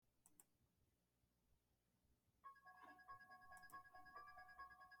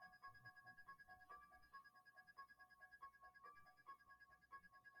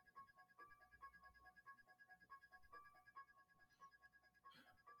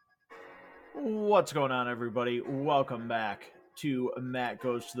What's going on, everybody? Welcome back to Matt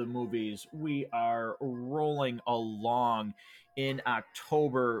Goes to the Movies. We are rolling along in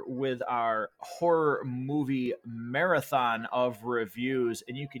October with our horror movie marathon of reviews,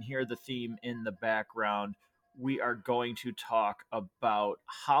 and you can hear the theme in the background. We are going to talk about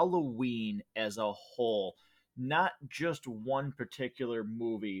Halloween as a whole, not just one particular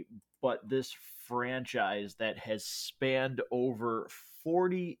movie, but this franchise that has spanned over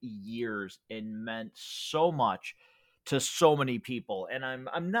 40 years and meant so much to so many people. And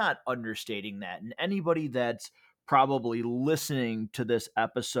I'm not understating that. And anybody that's probably listening to this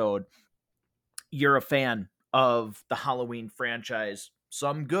episode, you're a fan of the Halloween franchise.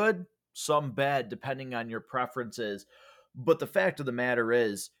 Some good, some bad, depending on your preferences. But the fact of the matter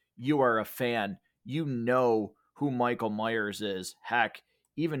is, you are a fan. You know who Michael Myers is. Heck,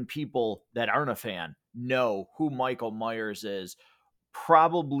 even people that aren't a fan know who Michael Myers is.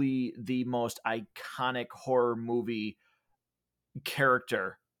 Probably the most iconic horror movie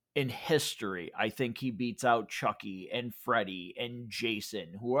character in history. I think he beats out Chucky and Freddy and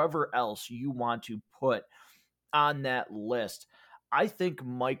Jason, whoever else you want to put on that list. I think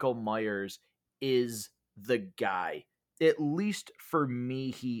Michael Myers is the guy. At least for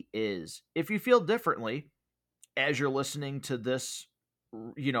me, he is. If you feel differently as you're listening to this,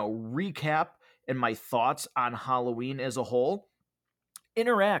 recap and my thoughts on Halloween as a whole,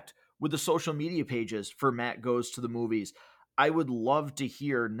 interact with the social media pages for Matt Goes to the Movies. I would love to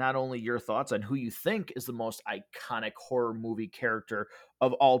hear not only your thoughts on who you think is the most iconic horror movie character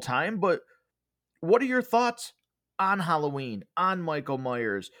of all time, but what are your thoughts on Halloween, on Michael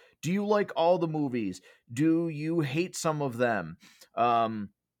Myers? Do you like all the movies? Do you hate some of them?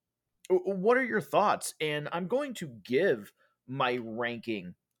 What are your thoughts? And I'm going to give my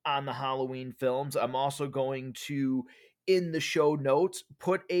ranking on the Halloween films. I'm also going to, in the show notes,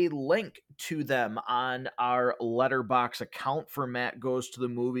 put a link to them on our letterbox account for Matt Goes to the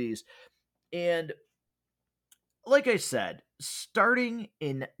Movies. And like I said, starting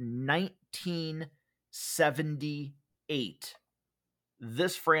in 1978,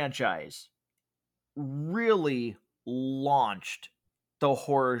 this franchise really launched the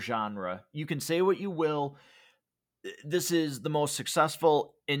horror genre. You can say what you will. This is the most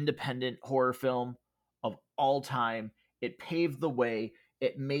successful independent horror film of all time. It paved the way.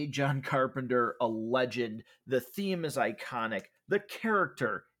 It made John Carpenter a legend. The theme is iconic. The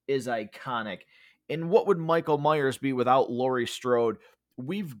character is iconic. And what would Michael Myers be without Laurie Strode?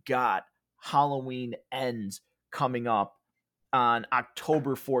 We've got Halloween Ends coming up on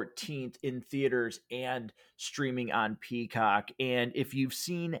October 14th in theaters and streaming on Peacock. And if you've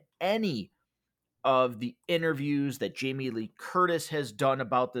seen any of the interviews that Jamie Lee Curtis has done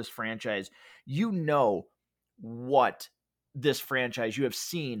about this franchise, you know what this franchise, you have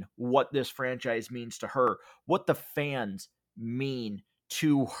seen what this franchise means to her, what the fans mean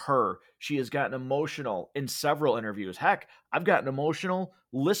to her. She has gotten emotional in several interviews. Heck, I've gotten emotional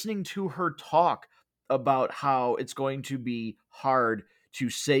listening to her talk about how it's going to be hard to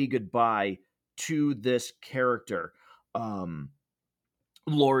say goodbye to this character.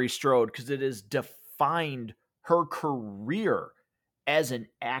 Laurie Strode, because it has defined her career as an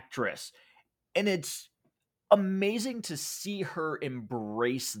actress. And it's amazing to see her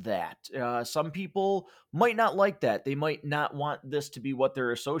embrace that. Some people might not like that. They might not want this to be what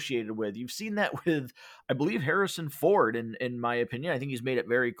they're associated with. You've seen that with, I believe, Harrison Ford, in my opinion. I think he's made it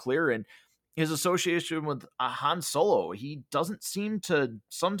very clear. And his association with Han Solo, he doesn't seem to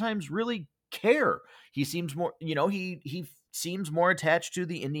sometimes really care. He seems more, he seems more attached to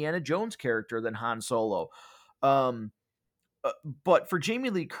the Indiana Jones character than Han Solo. Um, but for Jamie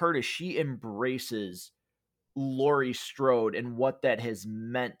Lee Curtis, she embraces Laurie Strode and what that has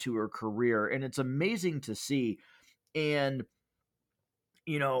meant to her career. And it's amazing to see. And,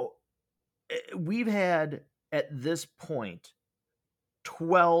 you know, we've had at this point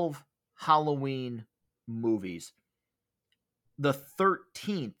 12 Halloween movies. The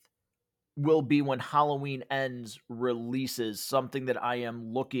 13th will be when Halloween Ends releases, something that I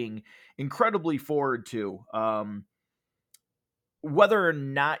am looking incredibly forward to. Whether or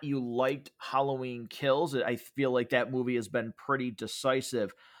not you liked Halloween Kills, I feel like that movie has been pretty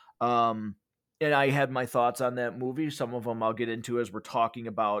decisive. And I had my thoughts on that movie. Some of them I'll get into as we're talking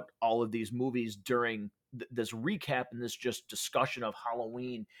about all of these movies during this recap and this just discussion of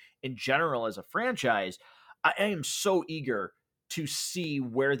Halloween in general as a franchise. I am so eager to see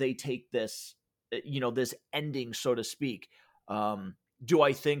where they take this, this ending, so to speak. Do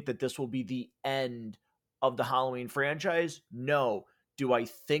I think that this will be the end of the Halloween franchise? No. Do I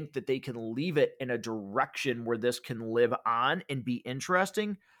think that they can leave it in a direction where this can live on and be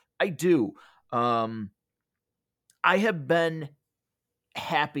interesting? I do. I have been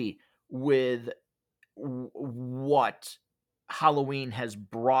happy with what Halloween has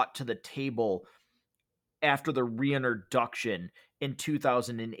brought to the table after the reintroduction in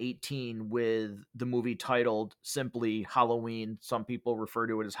 2018 with the movie titled simply Halloween. Some people refer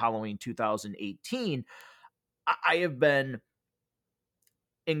to it as Halloween 2018. I have been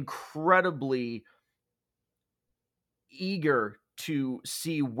incredibly eager to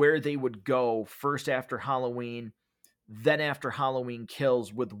see where they would go first after Halloween, then after Halloween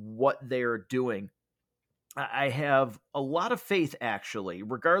Kills with what they're doing. I have a lot of faith, actually,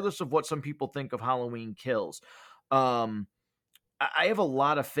 regardless of what some people think of Halloween Kills. I have a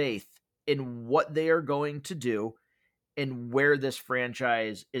lot of faith in what they are going to do and where this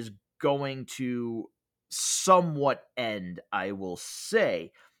franchise is going to somewhat end, I will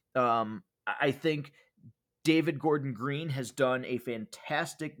say. I think David Gordon Green has done a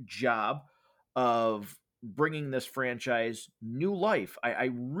fantastic job of bringing this franchise new life.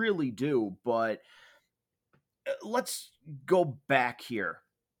 I really do, but let's go back here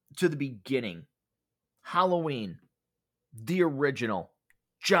to the beginning. Halloween, the original,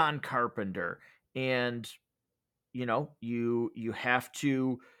 John Carpenter, and you have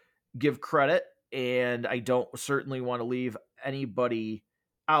to give credit, and I don't certainly want to leave anybody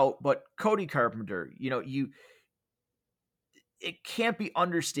out, but Cody Carpenter, it can't be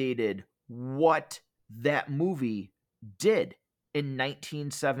understated what that movie did in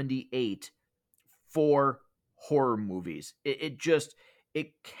 1978 for horror movies. It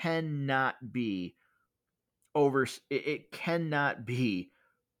cannot be it cannot be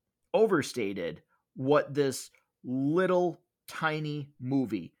overstated what this little tiny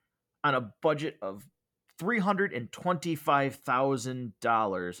movie on a budget of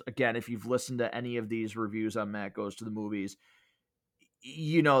 $325,000. Again, if you've listened to any of these reviews on Matt Goes to the Movies,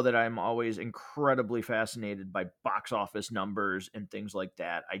 you know that I'm always incredibly fascinated by box office numbers and things like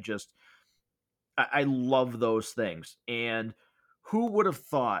that. I love those things. And who would have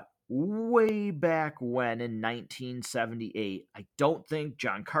thought way back when in 1978? I don't think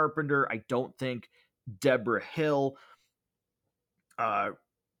John Carpenter, I don't think Deborah Hill,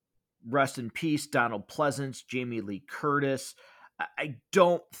 rest in peace, Donald Pleasance, Jamie Lee Curtis. I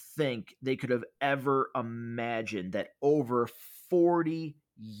don't think they could have ever imagined that over 40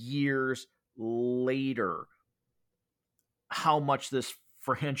 years later, how much this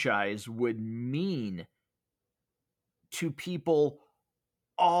franchise would mean to people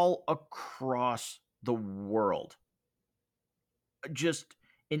all across the world. Just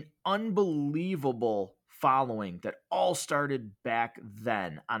an unbelievable following that all started back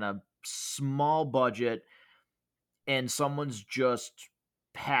then on a small budget, and someone's just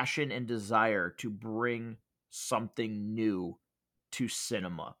passion and desire to bring something new to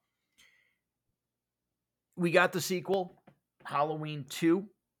cinema. We got the sequel, Halloween 2.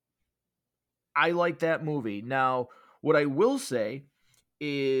 I like that movie. Now, what I will say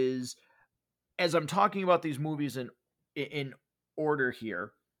is, as I'm talking about these movies in order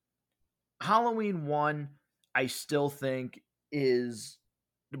here, Halloween 1, I still think is,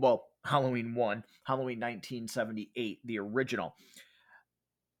 well, Halloween 1, Halloween 1978, the original,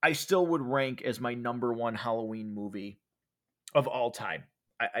 I still would rank as my number one Halloween movie of all time.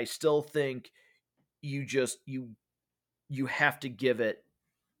 I still think you have to give it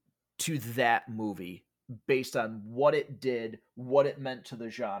to that movie based on what it did, what it meant to the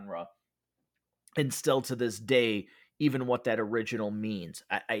genre, and still to this day, even what that original means.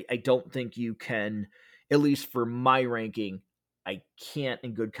 I don't think you can, at least for my ranking, I can't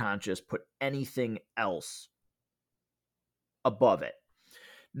in good conscience put anything else above it.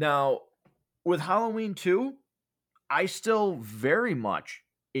 Now, with Halloween 2, I still very much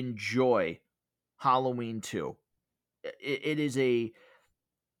enjoy Halloween 2. It's a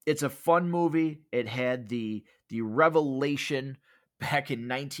fun movie. It had the revelation back in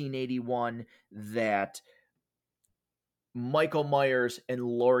 1981 that Michael Myers and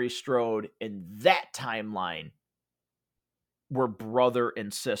Laurie Strode in that timeline were brother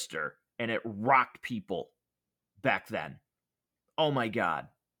and sister, and it rocked people back then. Oh my God,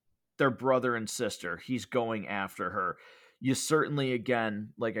 they're brother and sister. He's going after her. You certainly,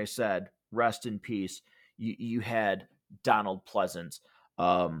 again, like I said, rest in peace. You had Donald Pleasance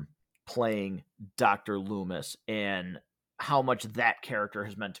playing Dr. Loomis, and how much that character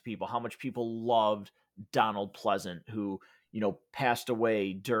has meant to people, how much people loved Donald Pleasant, who, passed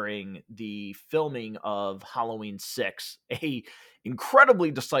away during the filming of Halloween 6, a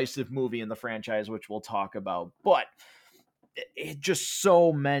incredibly decisive movie in the franchise, which we'll talk about. But just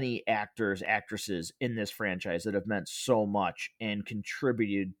so many actors, actresses in this franchise that have meant so much and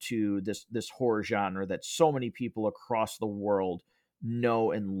contributed to this horror genre that so many people across the world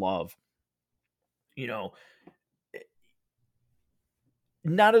know and love. You know,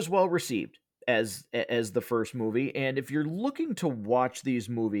 not as well received as the first movie, and if you're looking to watch these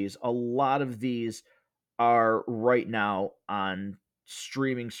movies, a lot of these are right now on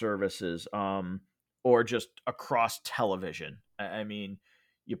streaming services, or just across television. I mean,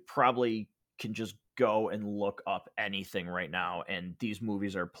 you probably can just go and look up anything right now, and these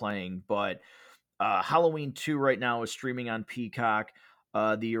movies are playing. But Halloween 2 right now is streaming on Peacock.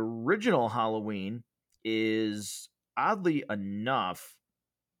 The original Halloween is, oddly enough,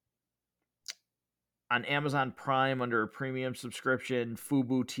 on Amazon Prime under a premium subscription,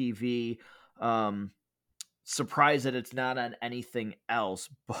 Fubo TV. Um, Surprised that it's not on anything else,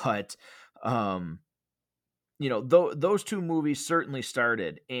 but um, those two movies certainly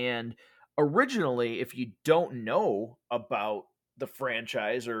started. And originally, if you don't know about the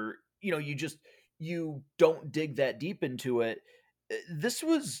franchise, or you don't dig that deep into it, this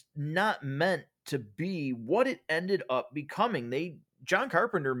was not meant to be what it ended up becoming. John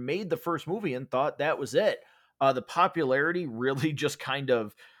Carpenter made the first movie and thought that was it. The popularity really just kind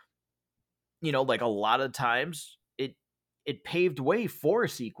of, like a lot of times, it paved way for a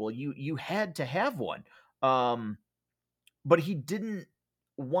sequel. You had to have one. Um, but he didn't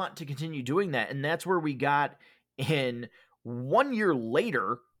want to continue doing that, and that's where we got in 1 year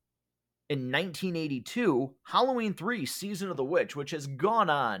later, in 1982, Halloween 3 Season of the Witch, which has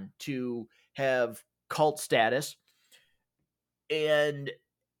gone on to have cult status. And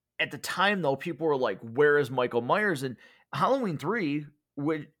at the time, though, people were like, where is Michael Myers? And Halloween 3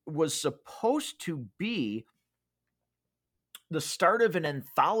 was supposed to be the start of an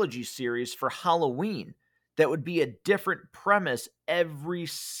anthology series for Halloween that would be a different premise every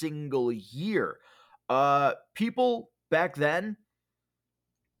single year. People back then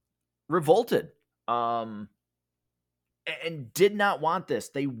revolted, and did not want this.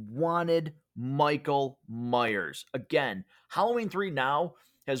 They wanted Michael Myers. Again, Halloween 3 now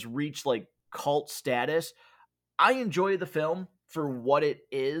has reached like cult status. I enjoy the film for what it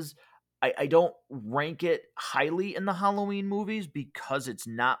is. I don't rank it highly in the Halloween movies because it's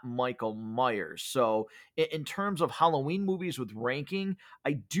not Michael Myers. So, in terms of Halloween movies with ranking,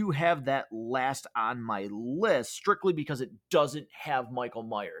 I do have that last on my list strictly because it doesn't have Michael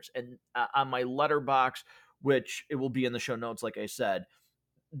Myers. And on my letterbox, which it will be in the show notes, like I said,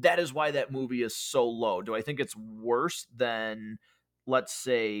 that is why that movie is so low. Do I think it's worse than, let's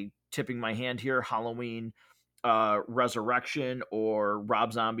say, tipping my hand here, Halloween Resurrection or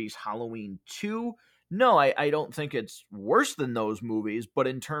Rob Zombie's Halloween 2? No, I don't think it's worse than those movies, but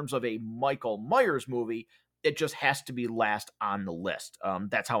in terms of a Michael Myers movie, it just has to be last on the list.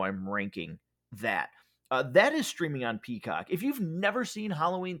 That's how I'm ranking that. That is streaming on Peacock. If you've never seen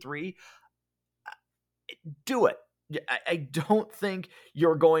Halloween 3, do it. I don't think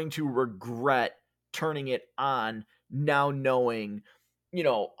you're going to regret turning it on now, knowing,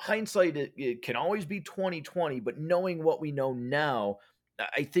 hindsight, it can always be 2020, but knowing what we know now,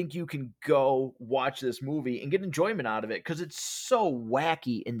 I think you can go watch this movie and get enjoyment out of it because it's so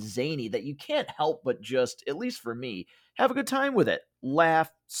wacky and zany that you can't help but just, at least for me, have a good time with it. Laugh,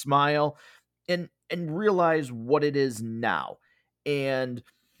 smile, and realize what it is now. And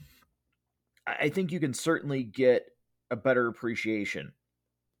I think you can certainly get a better appreciation.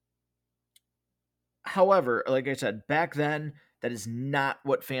 However, like I said, back then, that is not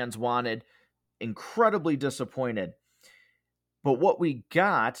what fans wanted. Incredibly disappointed. But what we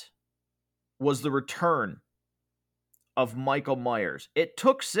got was the return of Michael Myers. It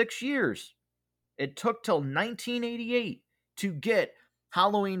took 6 years. It took till 1988 to get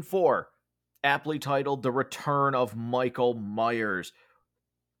Halloween 4, aptly titled The Return of Michael Myers.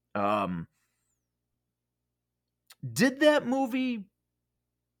 Did that movie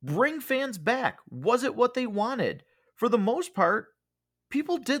bring fans back? Was it what they wanted? For the most part,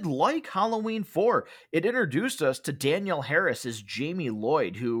 people did like Halloween 4. It introduced us to Danielle Harris as Jamie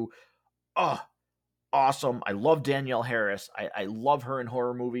Lloyd, who, oh, awesome. I love Danielle Harris. I love her in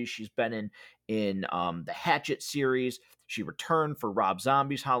horror movies. She's been in the Hatchet series. She returned for Rob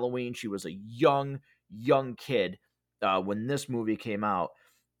Zombie's Halloween. She was a young kid when this movie came out.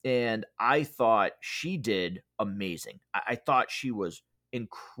 And I thought she did amazing. I thought she was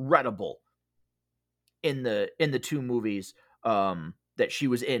incredible in the two movies that she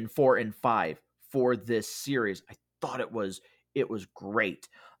was in, 4 and 5, for this series. I thought it was great.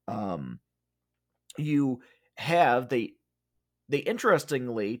 You have they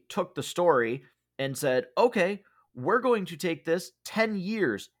interestingly took the story and said, okay, we're going to take this 10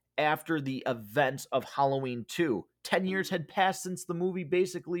 years after the events of Halloween 2. 10 years had passed since the movie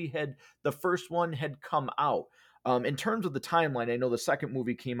basically the first one had come out. In terms of the timeline, I know the second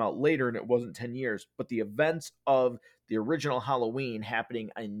movie came out later and it wasn't 10 years, but the events of the original Halloween happening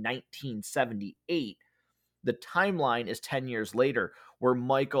in 1978, the timeline is 10 years later, where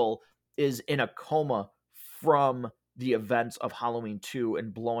Michael is in a coma from the events of Halloween 2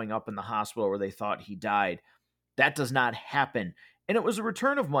 and blowing up in the hospital where they thought he died. That does not happen. And it was a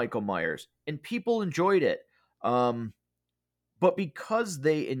return of Michael Myers, and people enjoyed it. But because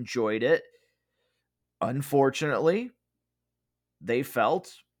they enjoyed it, unfortunately, they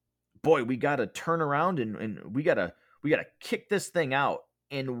felt, boy, we got to turn around and we got to kick this thing out.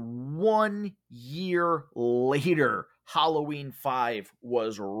 And 1 year later, Halloween 5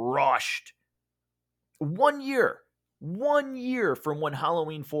 was rushed. 1 year. 1 year from when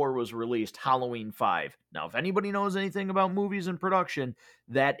Halloween 4 was released, Halloween 5. Now, if anybody knows anything about movies and production,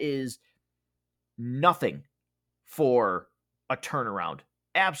 that is nothing for a turnaround.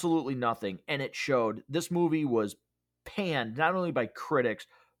 Absolutely nothing. And it showed. This movie was panned not only by critics,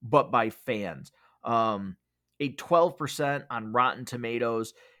 but by fans. A 12% on Rotten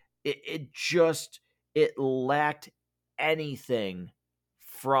Tomatoes. It lacked anything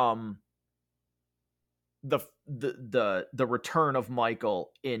from the return of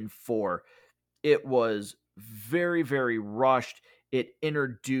Michael in 4. It was very, very rushed. It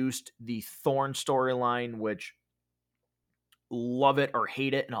introduced the Thorn storyline, which, love it or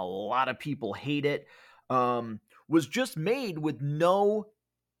hate it, and a lot of people hate it, was just made with no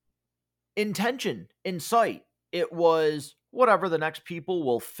intention in sight. It was whatever, the next people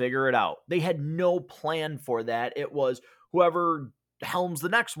will figure it out. They had no plan for that. It was whoever helms the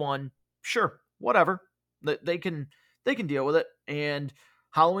next one, sure, whatever. They can deal with it. And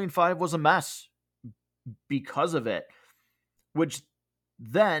Halloween 5 was a mess because of it, which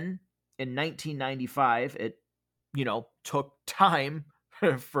then in 1995, it took time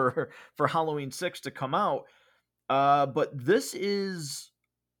for Halloween 6 to come out. But this is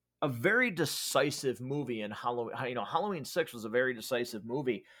a very decisive movie in Halloween. Halloween 6 was a very decisive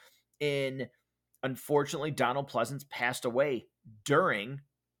movie. Unfortunately, Donald Pleasence passed away during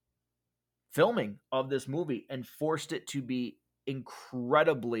filming of this movie and forced it to be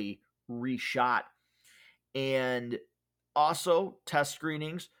incredibly reshot. And also, test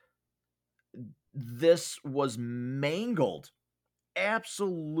screenings, this was mangled,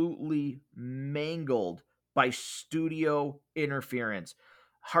 absolutely mangled by studio interference.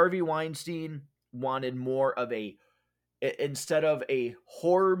 Harvey Weinstein wanted more of instead of a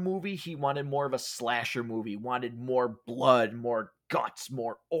horror movie, he wanted more of a slasher movie, wanted more blood, more guts,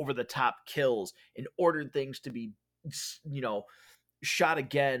 more over-the-top kills, and ordered things to be, shot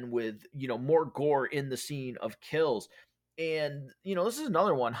again with, more gore in the scene of kills. And, this is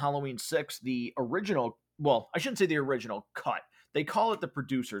another one, Halloween 6, the original, well, I shouldn't say the original cut. They call it the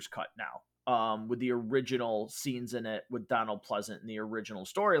producer's cut now. With the original scenes in it with Donald Pleasence and the original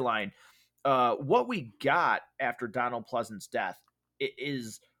storyline. What we got after Donald Pleasence's death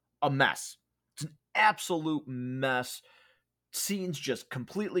is a mess. It's an absolute mess. Scenes just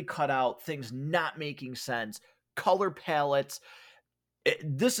completely cut out, things not making sense, color palettes.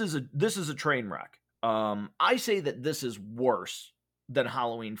 This is a train wreck. I say that this is worse than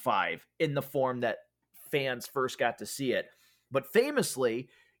Halloween 5 in the form that fans first got to see it. But famously,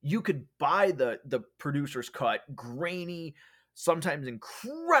 you could buy the producer's cut, grainy, sometimes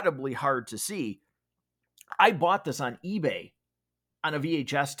incredibly hard to see. I bought this on eBay on a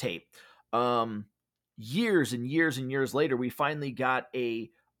VHS tape. Years and years and years later, we finally got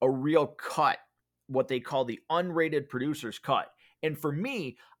a real cut, what they call the unrated producer's cut. And for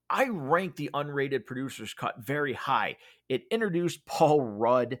me, I rank the unrated producer's cut very high. It introduced Paul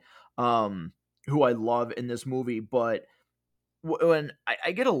Rudd, who I love in this movie, but when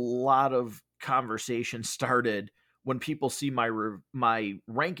I get a lot of conversation started when people see my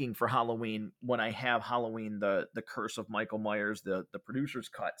ranking for Halloween, when I have Halloween, the Curse of Michael Myers, the producer's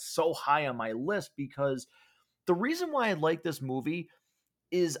cut, so high on my list, because the reason why I like this movie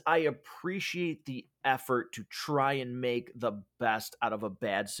is I appreciate the effort to try and make the best out of a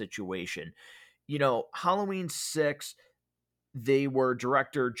bad situation. Halloween 6,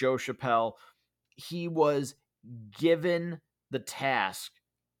 director Joe Chappelle, he was given the task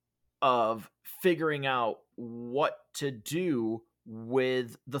of figuring out what to do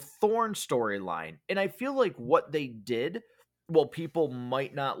with the Thorn storyline. And I feel like what they did, well, people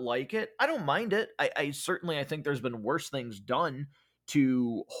might not like it. I don't mind it. I think there's been worse things done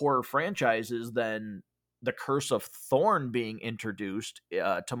to horror franchises than the Curse of Thorn being introduced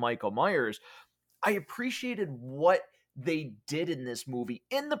to Michael Myers. I appreciated what they did in this movie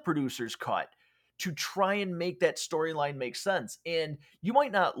in the producer's cut to try and make that storyline make sense. And you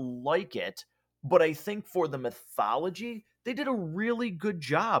might not like it, but I think for the mythology, they did a really good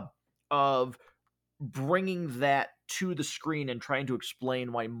job of bringing that to the screen and trying to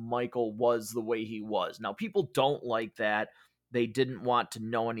explain why Michael was the way he was. Now, people don't like that. They didn't want to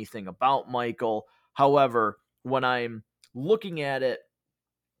know anything about Michael. However, when I'm looking at it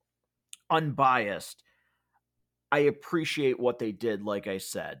unbiased, I appreciate what they did, like I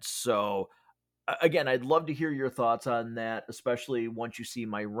said. So, again, I'd love to hear your thoughts on that, especially once you see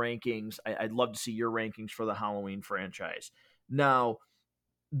my rankings. I'd love to see your rankings for the Halloween franchise. Now,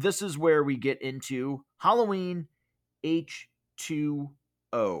 this is where we get into Halloween H2O,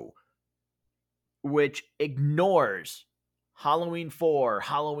 which ignores Halloween 4,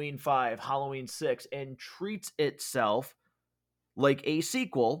 Halloween 5, Halloween 6, and treats itself like a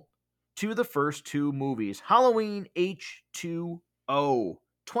sequel to the first two movies. Halloween H2O,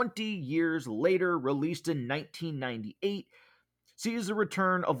 20 years later, released in 1998, sees the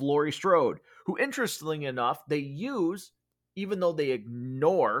return of Laurie Strode, who, interestingly enough, they use, even though they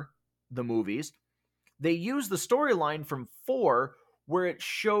ignore the movies, they use the storyline from 4 where it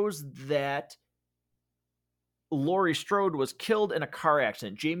shows that Laurie Strode was killed in a car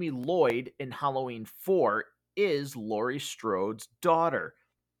accident. Jamie Lloyd in Halloween 4 is Laurie Strode's daughter,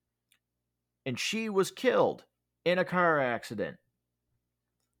 and she was killed in a car accident.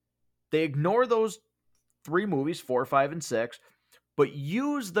 They ignore those 3 movies, 4, 5, and 6, but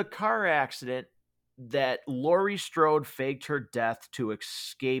use the car accident that Laurie Strode faked her death to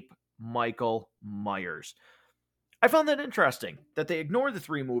escape Michael Myers. I found that interesting that they ignore the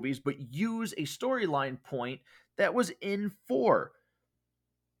 3 movies but use a storyline point that was in 4.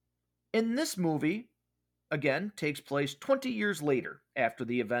 In this movie, again, takes place 20 years later after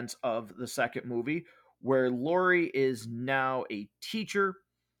the events of the second movie, where Laurie is now a teacher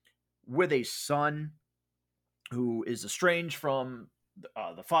with a son who is estranged from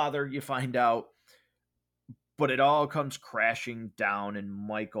the father, you find out. But it all comes crashing down, and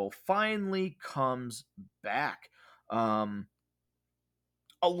Michael finally comes back. Um,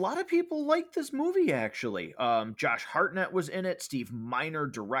 a lot of people like this movie, actually. Josh Hartnett was in it. Steve Miner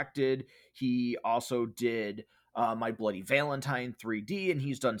directed. He also did My Bloody Valentine 3D, and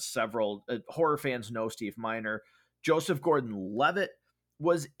he's done several. Horror fans know Steve Miner. Joseph Gordon-Levitt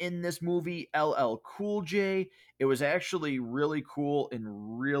was in this movie. LL Cool J. It was actually really cool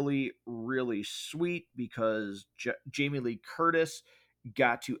and really, really sweet because Jamie Lee Curtis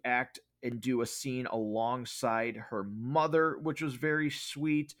got to act and do a scene alongside her mother, which was very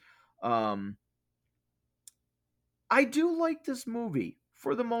sweet. Um, I do like this movie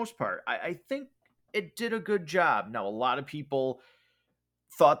for the most part. I think it did a good job. Now, a lot of people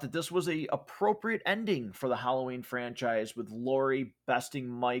thought that this was a appropriate ending for the Halloween franchise with Laurie besting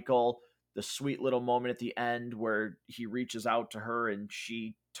Michael, the sweet little moment at the end where he reaches out to her and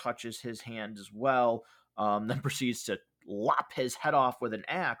she touches his hand as well, then proceeds to lop his head off with an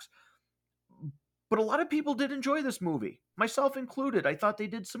axe. But a lot of people did enjoy this movie, myself included. I thought they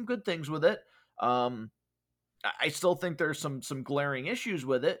did some good things with it. Um, I still think there's some glaring issues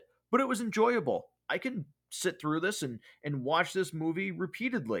with it, but it was enjoyable. I can sit through this and watch this movie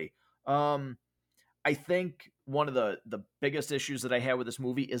repeatedly. I think one of the biggest issues that I had with this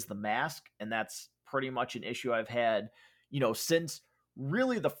movie is the mask, and that's pretty much an issue I've had, since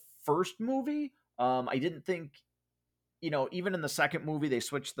really the first movie. I didn't think, even in the second movie, they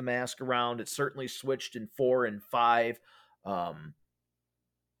switched the mask around. It certainly switched in 4 and 5. Um,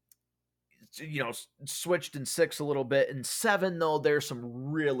 switched in 6 a little bit. In 7, though, there's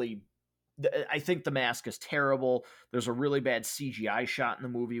some really. I think the mask is terrible. There's a really bad CGI shot in the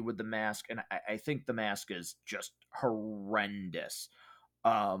movie with the mask, and I think the mask is just horrendous.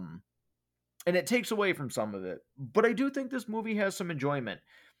 And it takes away from some of it. But I do think this movie has some enjoyment.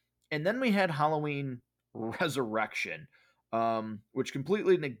 And then we had Halloween Resurrection, which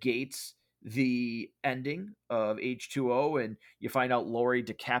completely negates the ending of H2O, and you find out Laurie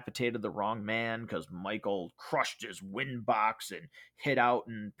decapitated the wrong man because Michael crushed his wind box and hid out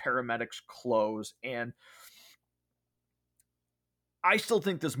in paramedics' clothes. And I still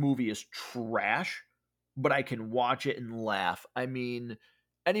think this movie is trash, but I can watch it and laugh. I mean,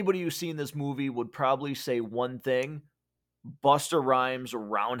 anybody who's seen this movie would probably say one thing: Busta Rhymes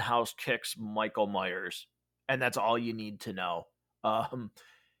roundhouse kicks Michael Myers, and that's all you need to know.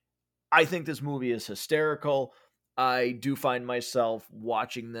 I think this movie is hysterical. I do find myself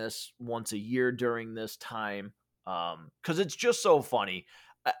watching this once a year during this time because it's just so funny.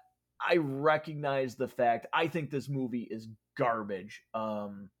 I recognize the fact. I think this movie is garbage.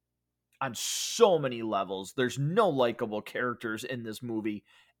 on so many levels. There's no likable characters in this movie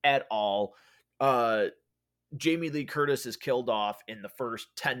at all. Jamie Lee Curtis is killed off in the first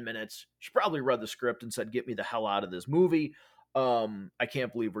 10 minutes. She probably read the script and said, "Get me the hell out of this movie. I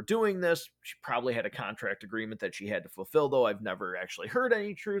can't believe we're doing this." She probably had a contract agreement that she had to fulfill, though I've never actually heard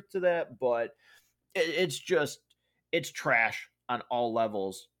any truth to that. But it's trash on all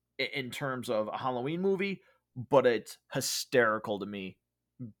levels in terms of a Halloween movie, but it's hysterical to me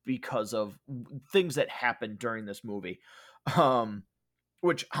because of things that happened during this movie. Um,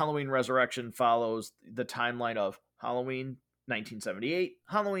 which Halloween Resurrection follows the timeline of Halloween 1978,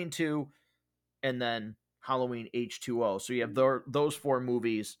 Halloween 2, and then Halloween H2O. So you have those four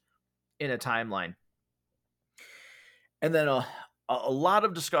movies in a timeline. And then a lot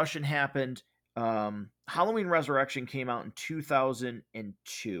of discussion happened. Halloween Resurrection came out in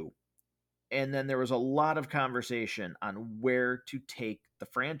 2002. And then there was a lot of conversation on where to take the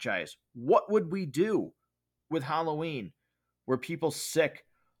franchise. What would we do with Halloween? Were people sick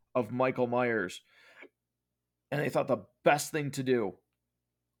of Michael Myers? And they thought the best thing to do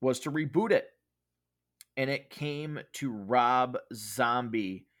was to reboot it. And it came to Rob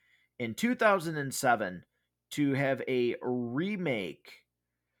Zombie in 2007 to have a remake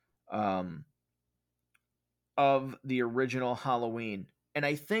of the original Halloween. And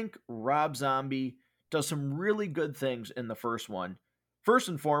I think Rob Zombie does some really good things in the first one. First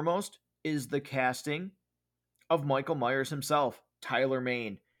and foremost is the casting of Michael Myers himself, Tyler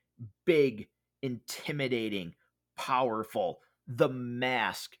Mane. Big, intimidating, powerful. The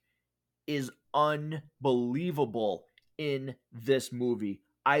mask is unbelievable in this movie.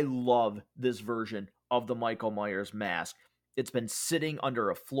 I love this version of the Michael Myers mask. It's been sitting under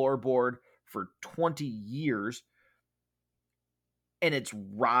a floorboard for 20 years and it's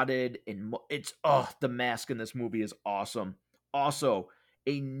rotted and the mask in this movie is awesome. Also,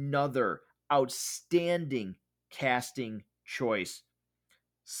 another outstanding casting choice.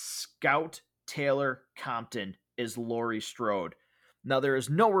 Scout Taylor Compton is Laurie Strode. Now, there is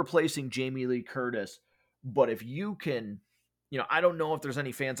no replacing Jamie Lee Curtis, but if you can, I don't know if there's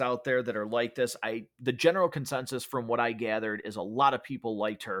any fans out there that are like this. The general consensus from what I gathered is a lot of people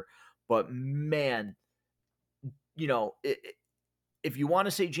liked her, but man, if you want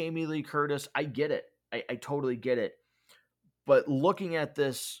to say Jamie Lee Curtis, I get it. I totally get it. But looking at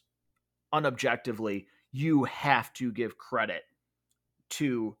this unobjectively, you have to give credit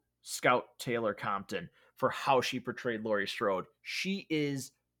to Scout Taylor Compton for how she portrayed Laurie Strode. She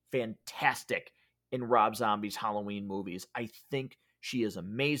is fantastic in Rob Zombie's Halloween movies. I think she is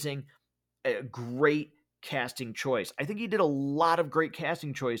amazing. A great casting choice. I think he did a lot of great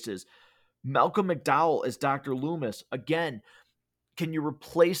casting choices. Malcolm McDowell as Dr. Loomis. Again, can you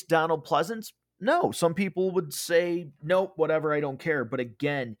replace Donald Pleasance? No. Some people would say, nope, whatever, I don't care. But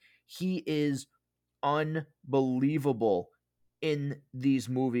again, he is unbelievable in these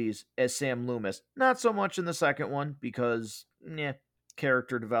movies as Sam Loomis. Not so much in the second one because,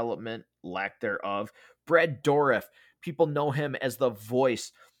 character development, lack thereof. Brad Dourif, people know him as the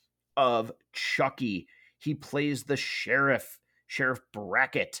voice of Chucky. He plays the Sheriff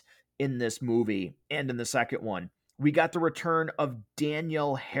Brackett in this movie and in the second one. We got the return of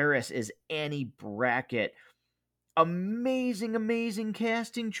Danielle Harris as Annie Brackett. Amazing, amazing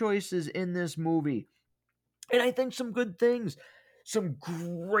casting choices in this movie. And I think some good things. Some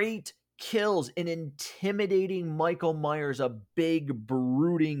great kills. An intimidating Michael Myers, a big,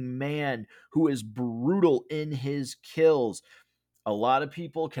 brooding man who is brutal in his kills. A lot of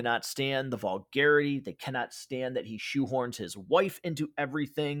people cannot stand the vulgarity. They cannot stand that he shoehorns his wife into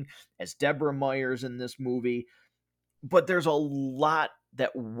everything as Deborah Myers in this movie. But there's a lot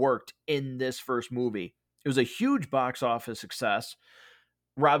that worked in this first movie. It was a huge box office success.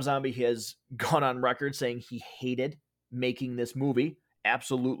 Rob Zombie has gone on record saying he hated making this movie,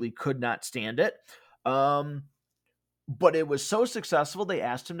 absolutely could not stand it. But it was so successful, they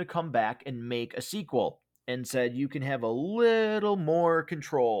asked him to come back and make a sequel and said, you can have a little more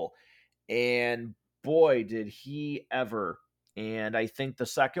control. And boy, did he ever. And I think the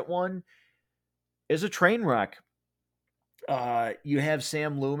second one is a train wreck. You have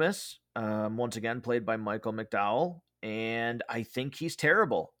Sam Loomis, once again played by Michael McDowell, and I think he's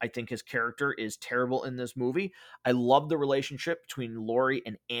terrible. I think his character is terrible in this movie. I love the relationship between Laurie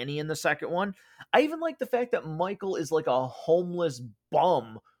and Annie in the second one. I even like the fact that Michael is like a homeless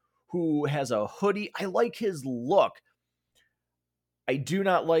bum who has a hoodie. I like his look. I do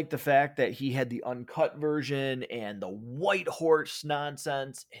not like the fact that he had the uncut version and the white horse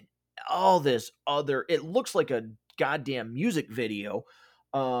nonsense and all this other. It looks like a goddamn music video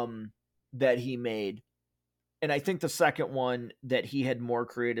that he made. And I think the second one that he had more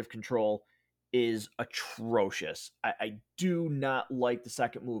creative control is atrocious. I do not like the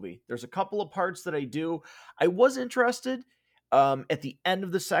second movie. There's a couple of parts that I do. I was interested at the end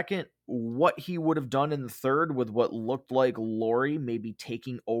of the second what he would have done in the third with what looked like Laurie maybe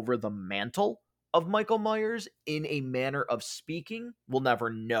taking over the mantle of Michael Myers in a manner of speaking. We'll never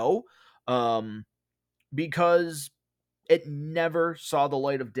know because it never saw the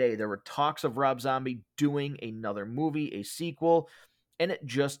light of day. There were talks of Rob Zombie doing another movie, a sequel, and it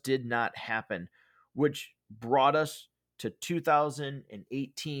just did not happen, which brought us to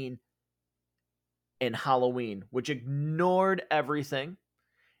 2018 and Halloween, which ignored everything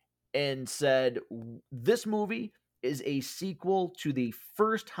and said this movie is a sequel to the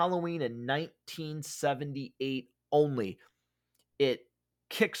first Halloween in 1978 only. It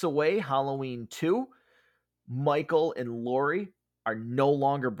kicks away Halloween 2. Michael and Laurie are no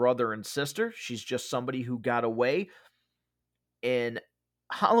longer brother and sister. She's just somebody who got away. And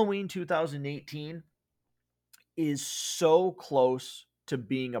Halloween 2018 is so close to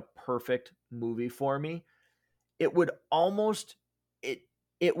being a perfect movie for me. It would almost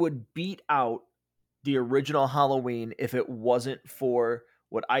it would beat out the original Halloween if it wasn't for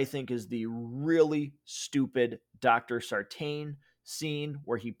what I think is the really stupid Dr. Sartain scene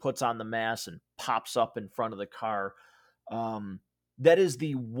where he puts on the mask and pops up in front of the car. That is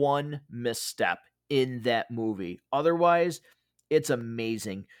the one misstep in that movie. Otherwise, it's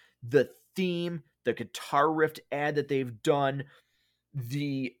amazing. The theme, the guitar riff ad that they've done,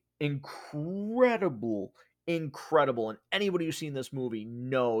 the incredible, and anybody who's seen this movie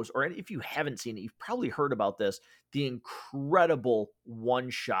knows, or if you haven't seen it, you've probably heard about this, the incredible one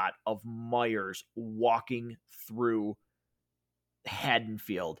shot of Myers walking through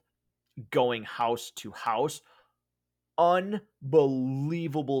Haddonfield, going house to house.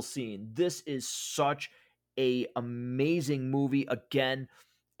 Unbelievable scene. This is such a amazing movie. Again,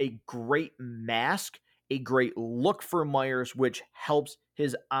 a great mask, a great look for Myers, which helps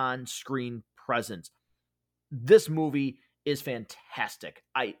his on-screen presence. This movie is fantastic.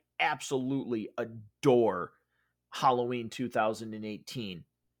 I absolutely adore Halloween 2018,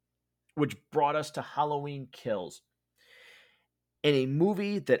 which brought us to Halloween Kills, and a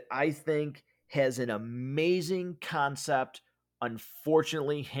movie that I think has an amazing concept,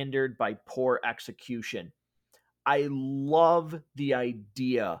 unfortunately hindered by poor execution. I love the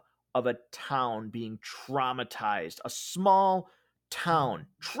idea of a town being traumatized, a small town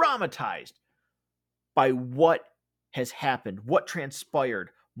traumatized by what has happened, what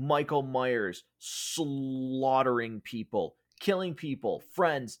transpired. Michael Myers slaughtering people, killing people,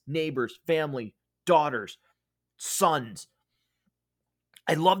 friends, neighbors, family, daughters, sons.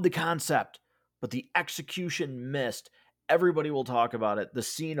 I love the concept, but the execution missed. Everybody will talk about it. The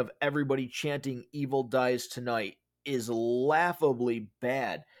scene of everybody chanting "Evil dies tonight" is laughably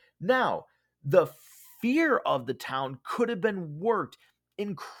bad. Now, the fear of the town could have been worked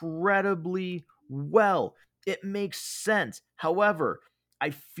incredibly well. It makes sense. However, I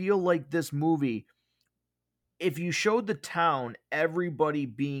feel like this movie, if you showed the town everybody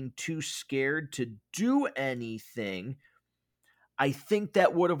being too scared to do anything, I think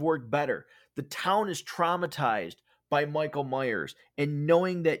that would have worked better. The town is traumatized by Michael Myers, and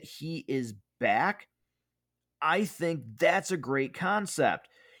knowing that he is back, I think that's a great concept.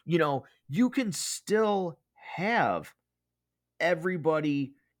 You can still have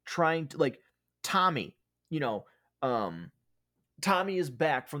everybody trying to, like, Tommy, you know, um Tommy is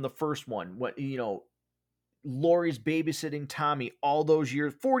back from the first one. Laurie's babysitting Tommy all those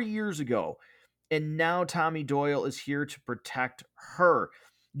years, 40 years ago. And now Tommy Doyle is here to protect her.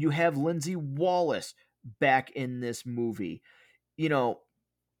 You have Lindsay Wallace back in this movie. You know,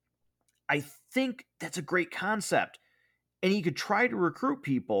 I think that's a great concept. And he could try to recruit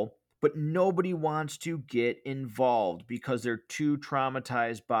people, but nobody wants to get involved because they're too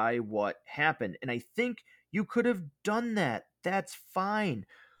traumatized by what happened. And I think you could have done that. That's fine.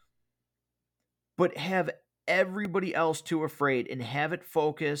 But have everybody else too afraid and have it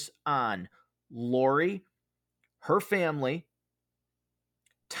focus on Laurie, her family,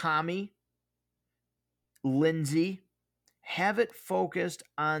 Tommy, Lindsay. Have it focused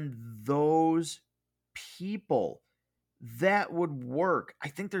on those people. That would work. I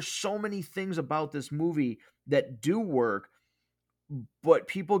think there's so many things about this movie that do work, but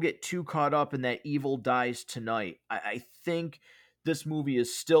people get too caught up in that evil dies tonight. I think this movie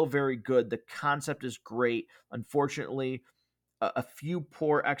is still very good. The concept is great. Unfortunately, a few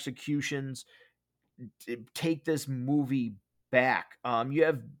poor executions take this movie back. You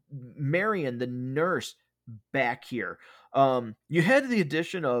have Marion, the nurse, back here. You had the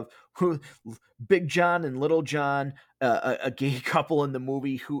addition of Big John and Little John, a gay couple in the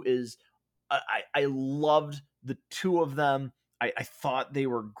movie who is I loved the two of them. I thought they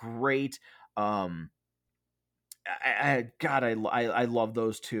were great. I love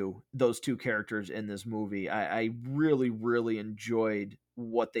those two characters in this movie. I really enjoyed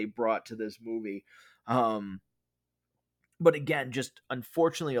what they brought to this movie. But again, just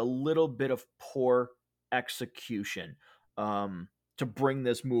unfortunately a little bit of poor execution to bring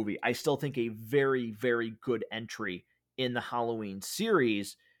this movie. I still think a very good entry in the Halloween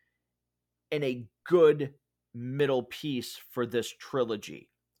series and a good middle piece for this trilogy,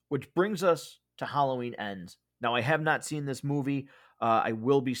 which brings us to Halloween Ends. Now, I have not seen this movie. I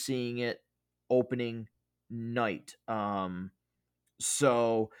will be seeing it opening night.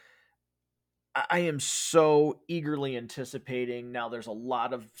 So I am so eagerly anticipating. Now, there's a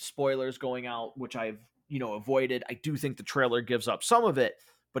lot of spoilers going out, which I've avoided. I do think the trailer gives up some of it,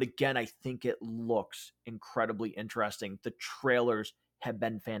 but again, I think it looks incredibly interesting. The trailers have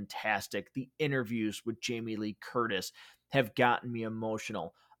been fantastic. The interviews with Jamie Lee Curtis have gotten me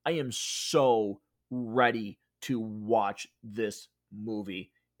emotional. I am so ready to watch this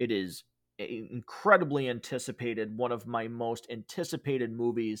movie. It is incredibly anticipated, one of my most anticipated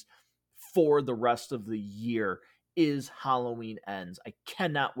movies for the rest of the year is Halloween Ends. I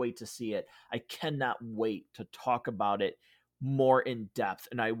cannot wait to see it. I cannot wait to talk about it more in depth.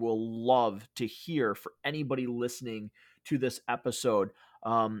 And I will love to hear for anybody listening to this episode.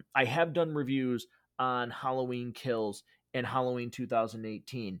 I have done reviews on Halloween Kills and Halloween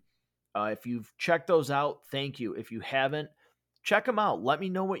 2018. If you've checked those out, thank you. If you haven't, check them out. Let me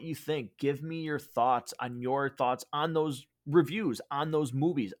know what you think. Give me your thoughts on those reviews, on those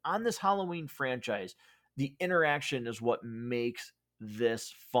movies, on this Halloween franchise. The interaction is what makes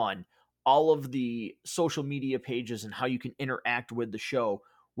this fun. All of the social media pages and how you can interact with the show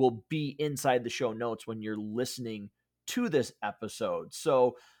will be inside the show notes when you're listening to this episode.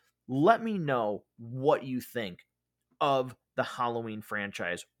 So let me know what you think of the Halloween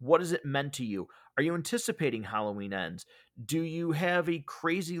franchise. What has it meant to you? Are you anticipating Halloween Ends? Do you have a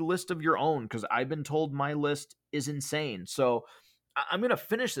crazy list of your own? Because I've been told my list is insane. So I'm going to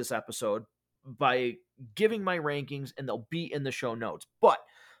finish this episode by giving my rankings, and they'll be in the show notes. But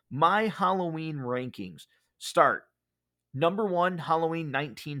my Halloween rankings start number 1, Halloween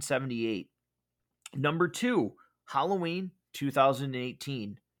 1978. Number 2, Halloween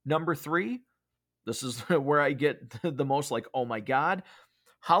 2018. Number 3, this is where I get the most like, oh my God,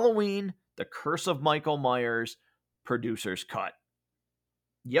 Halloween, The Curse of Michael Myers, producer's cut.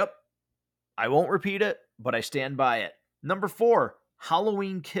 Yep, I won't repeat it, but I stand by it. Number 4,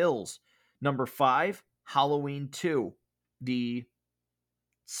 Halloween Kills. Number 5, Halloween 2.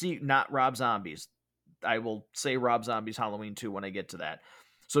 Not Rob Zombie's. I will say Rob Zombie's Halloween 2 when I get to that.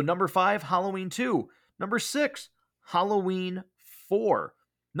 So number 5, Halloween 2. Number 6, Halloween 4.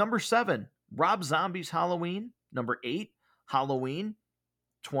 Number 7, Rob Zombie's Halloween. Number 8, Halloween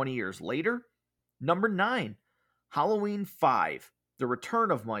 20 years later. Number 9, Halloween 5, The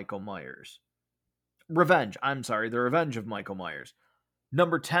Return of Michael Myers. The Revenge of Michael Myers.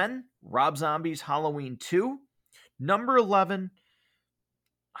 Number 10, Rob Zombie's Halloween 2. Number 11,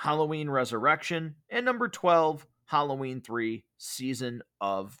 Halloween Resurrection. And number 12, Halloween 3, Season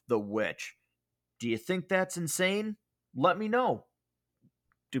of the Witch. Do you think that's insane? Let me know.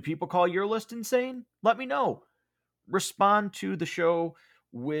 Do people call your list insane? Let me know. Respond to the show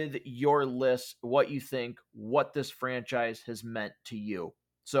with your list, what you think, what this franchise has meant to you.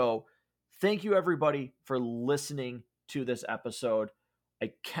 So, thank you everybody for listening to this episode.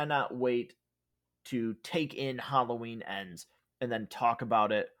 I cannot wait to take in Halloween Ends and then talk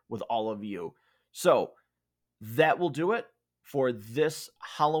about it with all of you. So, that will do it for this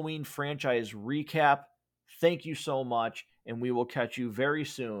Halloween franchise recap. Thank you so much, and we will catch you very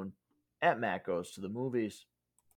soon at Matt Goes to the Movies.